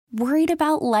Worried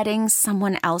about letting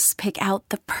someone else pick out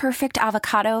the perfect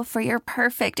avocado for your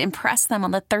perfect impress them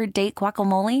on the third date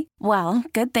guacamole? Well,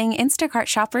 good thing Instacart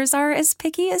shoppers are as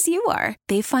picky as you are.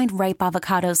 They find ripe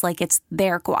avocados like it's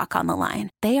their guac on the line.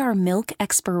 They are milk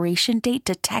expiration date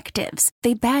detectives.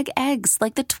 They bag eggs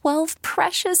like the 12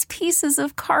 precious pieces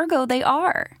of cargo they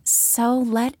are. So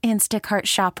let Instacart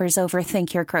shoppers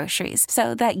overthink your groceries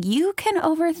so that you can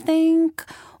overthink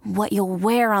what you'll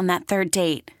wear on that third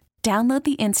date. Download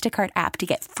the Instacart app to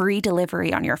get free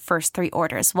delivery on your first 3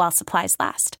 orders while supplies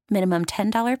last. Minimum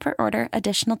 $10 per order.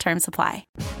 Additional terms apply.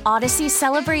 Odyssey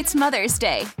celebrates Mother's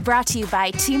Day. Brought to you by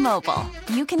T-Mobile.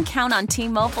 You can count on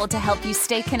T-Mobile to help you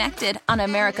stay connected on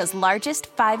America's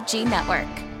largest 5G network.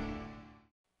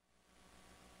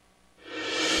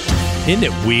 Isn't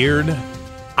it weird?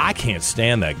 I can't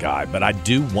stand that guy, but I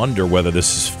do wonder whether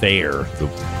this is fair.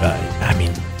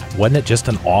 Wasn't it just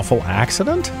an awful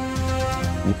accident?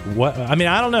 What? I mean,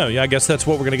 I don't know. I guess that's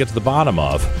what we're going to get to the bottom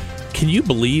of. Can you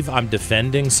believe I'm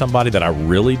defending somebody that I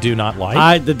really do not like?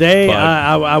 I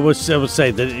would say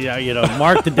that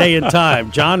mark the day and time.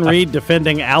 John Reed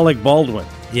defending Alec Baldwin.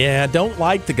 Yeah, don't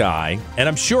like the guy, and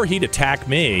I'm sure he'd attack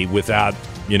me without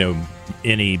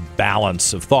any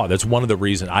balance of thought. That's one of the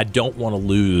reasons I don't want to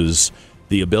lose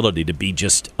the ability to be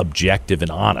just objective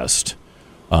and honest.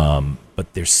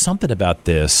 But there's something about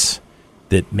this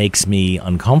that makes me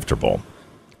uncomfortable.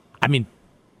 I mean,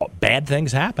 bad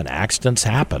things happen, accidents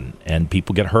happen, and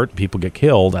people get hurt, people get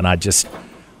killed, and I just,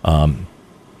 even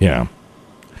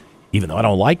though I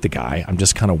don't like the guy, I'm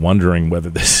just kind of wondering whether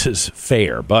this is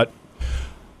fair. But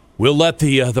we'll let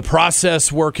the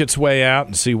process work its way out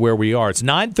and see where we are. It's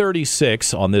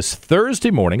 9:36 on this Thursday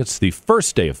morning. It's the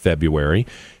first day of February,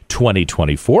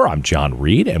 2024. I'm John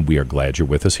Reed, and we are glad you're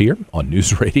with us here on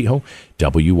News Radio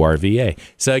WRVA.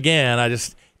 So again, I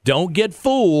just don't get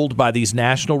fooled by these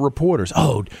national reporters.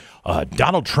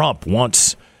 Donald Trump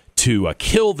wants to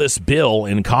kill this bill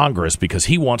in Congress because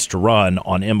he wants to run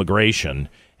on immigration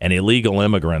and illegal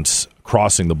immigrants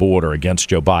crossing the border against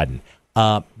Joe Biden.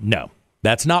 No,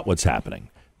 that's not what's happening.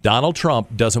 Donald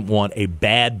Trump doesn't want a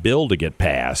bad bill to get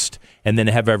passed and then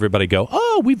have everybody go,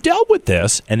 we've dealt with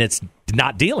this, and it's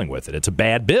not dealing with it. It's a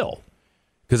bad bill.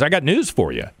 Because I got news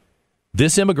for you.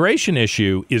 This immigration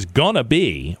issue is going to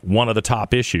be one of the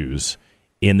top issues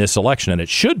in this election, and it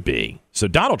should be. So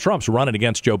Donald Trump's running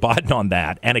against Joe Biden on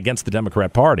that and against the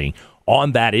Democrat Party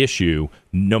on that issue,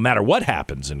 no matter what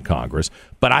happens in Congress.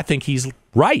 But I think he's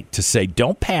right to say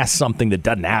don't pass something that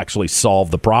doesn't actually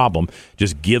solve the problem,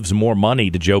 just gives more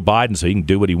money to Joe Biden so he can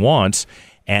do what he wants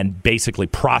and basically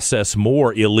process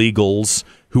more illegals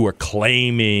who are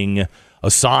claiming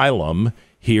asylum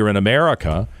here in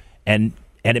America, and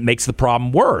it makes the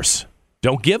problem worse.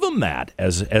 Don't give them that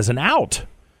as an out.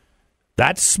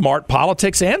 That's smart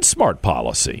politics and smart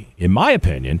policy, in my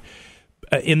opinion.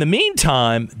 In the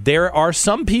meantime, there are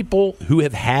some people who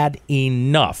have had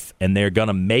enough, and they're going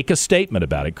to make a statement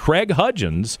about it. Craig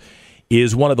Hudgins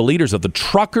is one of the leaders of the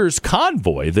truckers'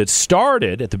 convoy that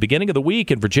started at the beginning of the week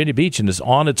in Virginia Beach and is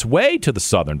on its way to the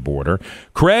southern border.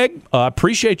 Craig,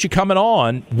 appreciate you coming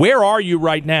on. Where are you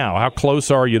right now? How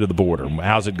close are you to the border?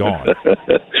 How's it going?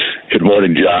 Good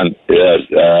morning, John. Yes,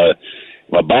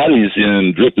 my body's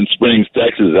in Dripping Springs,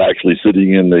 Texas, actually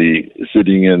sitting in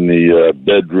the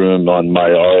bedroom on my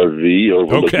RV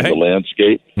overlooking the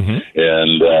landscape.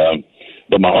 Mm-hmm.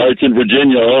 But my heart's in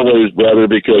Virginia always, brother,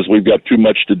 because we've got too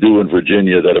much to do in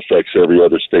Virginia that affects every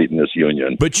other state in this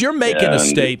union. But you're making a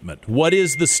statement. What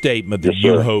is the statement that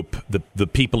you hope the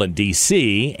people in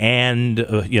D.C. and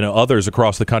others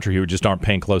across the country who just aren't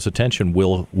paying close attention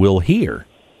will hear?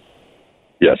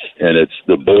 Yes, and it's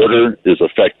the border is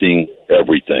affecting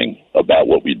everything about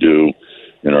what we do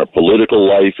in our political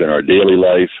life, in our daily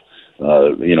life.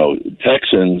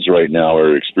 Texans right now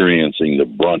are experiencing the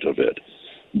brunt of it.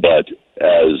 But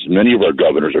as many of our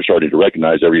governors are starting to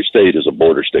recognize, every state is a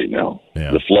border state now.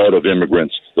 Yeah. The flood of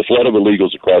immigrants, the flood of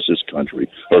illegals across this country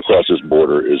or across this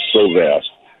border is so vast,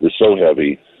 is so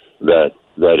heavy that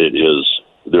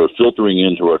they're filtering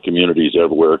into our communities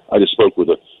everywhere. I just spoke with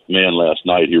a man last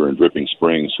night here in Dripping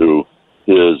Springs who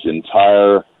his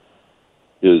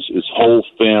whole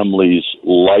family's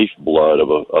lifeblood of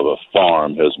a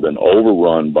farm has been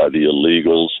overrun by the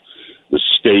illegals. The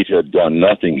state had done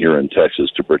nothing here in Texas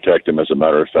to protect them. As a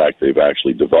matter of fact, they've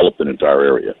actually developed an entire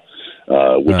area,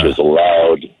 which has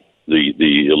allowed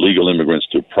the illegal immigrants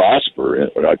to prosper,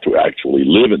 to actually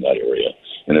live in that area.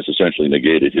 And it's essentially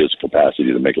negated his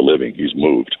capacity to make a living. He's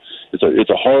moved. It's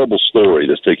a horrible story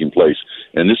that's taking place.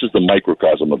 And this is the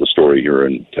microcosm of the story here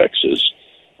in Texas.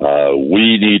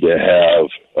 We need to have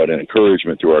an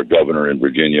encouragement to our governor in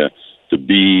Virginia to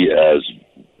be as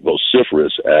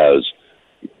as,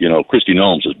 Kristi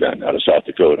Noem has been out of South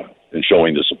Dakota and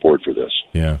showing the support for this.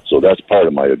 Yeah. So that's part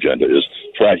of my agenda is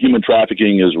human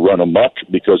trafficking is run amok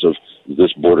because of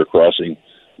this border crossing.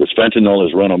 This fentanyl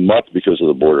is run amok because of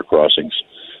the border crossings.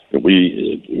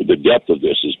 The depth of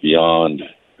this is beyond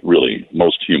really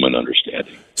most human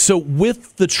understanding. So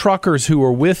with the truckers who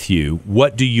are with you,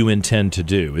 what do you intend to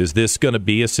do? Is this going to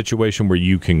be a situation where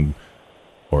you're going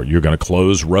to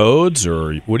close roads,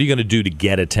 or what are you going to do to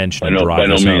get attention and drive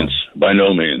this home? By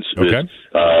no means. Okay.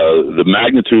 The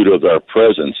magnitude of our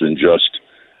presence in just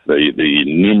the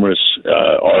numerous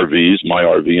RVs, my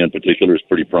RV in particular is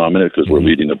pretty prominent because we're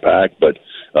leading the pack, but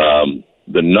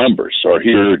the numbers are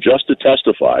here just to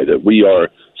testify that we are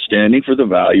standing for the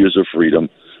values of freedom,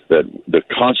 that the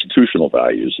constitutional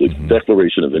values, the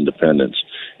Declaration of Independence,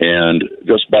 and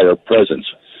just by our presence.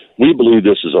 We believe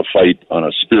this is a fight on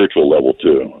a spiritual level,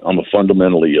 too. I'm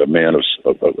fundamentally a man of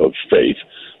faith.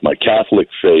 My Catholic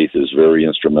faith is very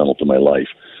instrumental to my life.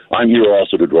 I'm here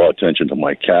also to draw attention to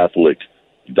my Catholic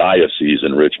diocese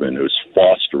in Richmond, who's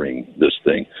fostering this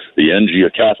thing. The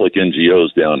Catholic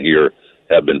NGOs down here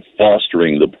have been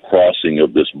fostering the crossing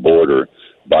of this border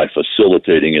by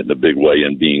facilitating it in a big way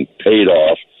and being paid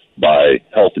off by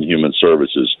Health and Human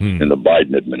Services in the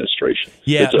Biden administration.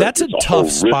 Yeah, that's a tough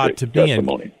spot to be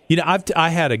in. I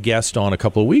had a guest on a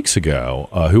couple of weeks ago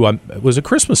it was at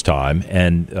Christmas time,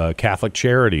 and Catholic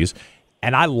Charities,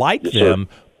 and I like them,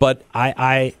 but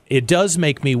it does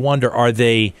make me wonder, are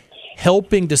they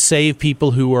helping to save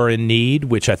people who are in need,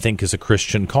 which I think is a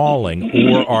Christian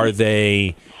calling, or are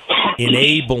they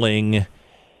enabling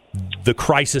the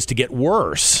crisis to get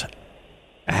worse?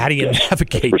 How do you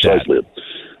navigate precisely that?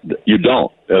 You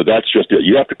don't. That's just it.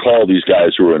 You have to call these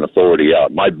guys who are in authority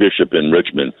out. My bishop in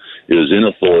Richmond is in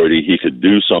authority. He could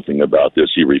do something about this.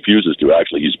 He refuses to.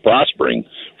 Actually, he's prospering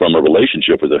from a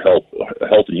relationship with the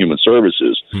Health and Human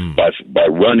Services by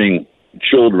running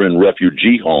children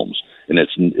refugee homes, and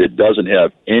it doesn't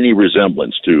have any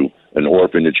resemblance to an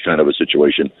orphanage kind of a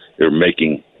situation. They're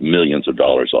making millions of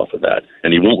dollars off of that,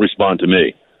 and he won't respond to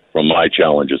me from my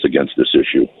challenges against this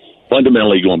issue.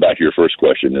 Fundamentally, going back to your first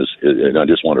question, and I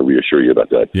just want to reassure you about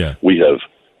that. Yeah. We have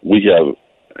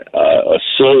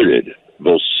asserted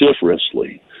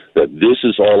vociferously that this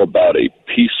is all about a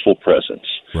peaceful presence,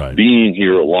 being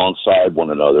here alongside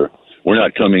one another. We're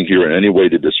not coming here in any way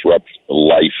to disrupt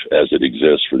life as it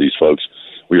exists for these folks.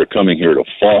 We are coming here to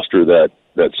foster that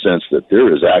sense that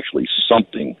there is actually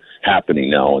something happening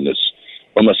now in this,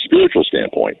 from a spiritual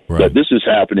standpoint, that this is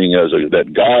happening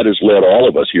that God has led all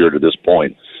of us here to this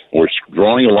point. We're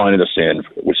drawing a line in the sand.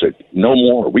 We say, no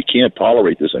more. We can't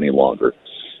tolerate this any longer.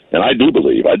 And I do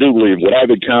believe what I've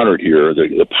encountered here,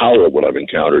 the power of what I've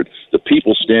encountered, the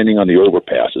people standing on the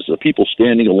overpasses, the people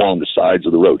standing along the sides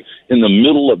of the road, in the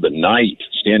middle of the night,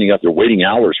 standing out there waiting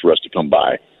hours for us to come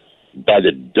by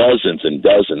the dozens and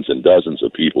dozens and dozens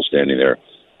of people standing there.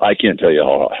 I can't tell you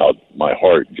how my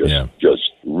heart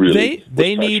just really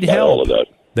they need help. All of that.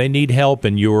 They need help,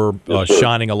 and you're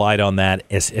shining a light on that.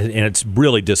 And it's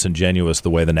really disingenuous the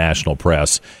way the national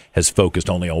press has focused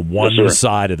only on one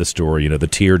side of the story, the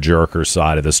tearjerker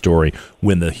side of the story,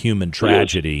 when the human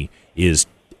tragedy is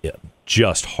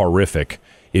just horrific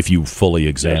if you fully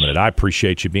examine it. I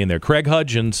appreciate you being there. Craig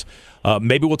Hudgins,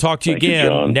 maybe we'll talk to you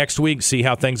again next week, see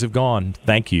how things have gone.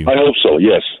 Thank you. I hope so,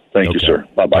 yes. Thank you, sir.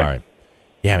 Bye-bye. All right.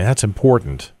 Yeah, that's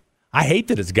important. I hate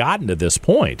that it's gotten to this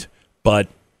point, but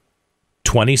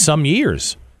 20-some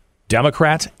years,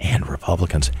 Democrats and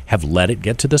Republicans have let it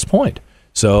get to this point.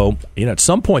 So, at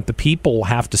some point, the people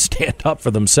have to stand up for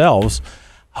themselves.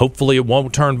 Hopefully, it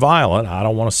won't turn violent. I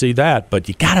don't want to see that. But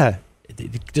it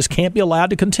just can't be allowed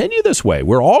to continue this way.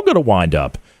 We're all going to wind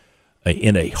up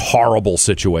in a horrible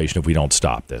situation if we don't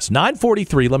stop this.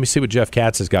 9:43, let me see what Jeff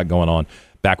Katz has got going on.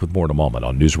 Back with more in a moment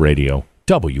on News Radio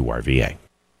WRVA.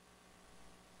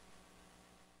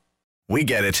 We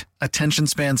get it. Attention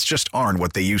spans just aren't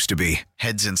what they used to be.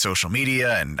 Heads in social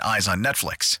media and eyes on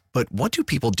Netflix. But what do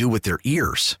people do with their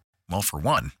ears? Well, for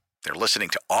one, they're listening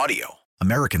to audio.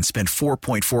 Americans spend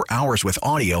 4.4 hours with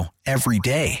audio every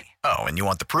day. Oh, and you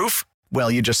want the proof?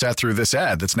 Well, you just sat through this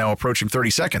ad that's now approaching 30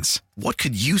 seconds. What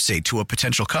could you say to a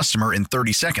potential customer in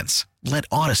 30 seconds? Let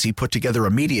Odyssey put together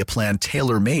a media plan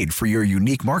tailor-made for your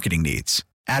unique marketing needs.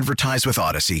 Advertise with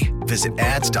Odyssey. Visit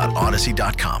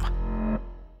ads.odyssey.com.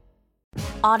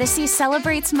 Odyssey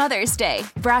celebrates Mother's Day,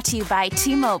 brought to you by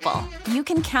T-Mobile. You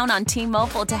can count on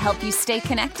T-Mobile to help you stay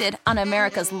connected on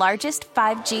America's largest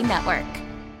 5G network.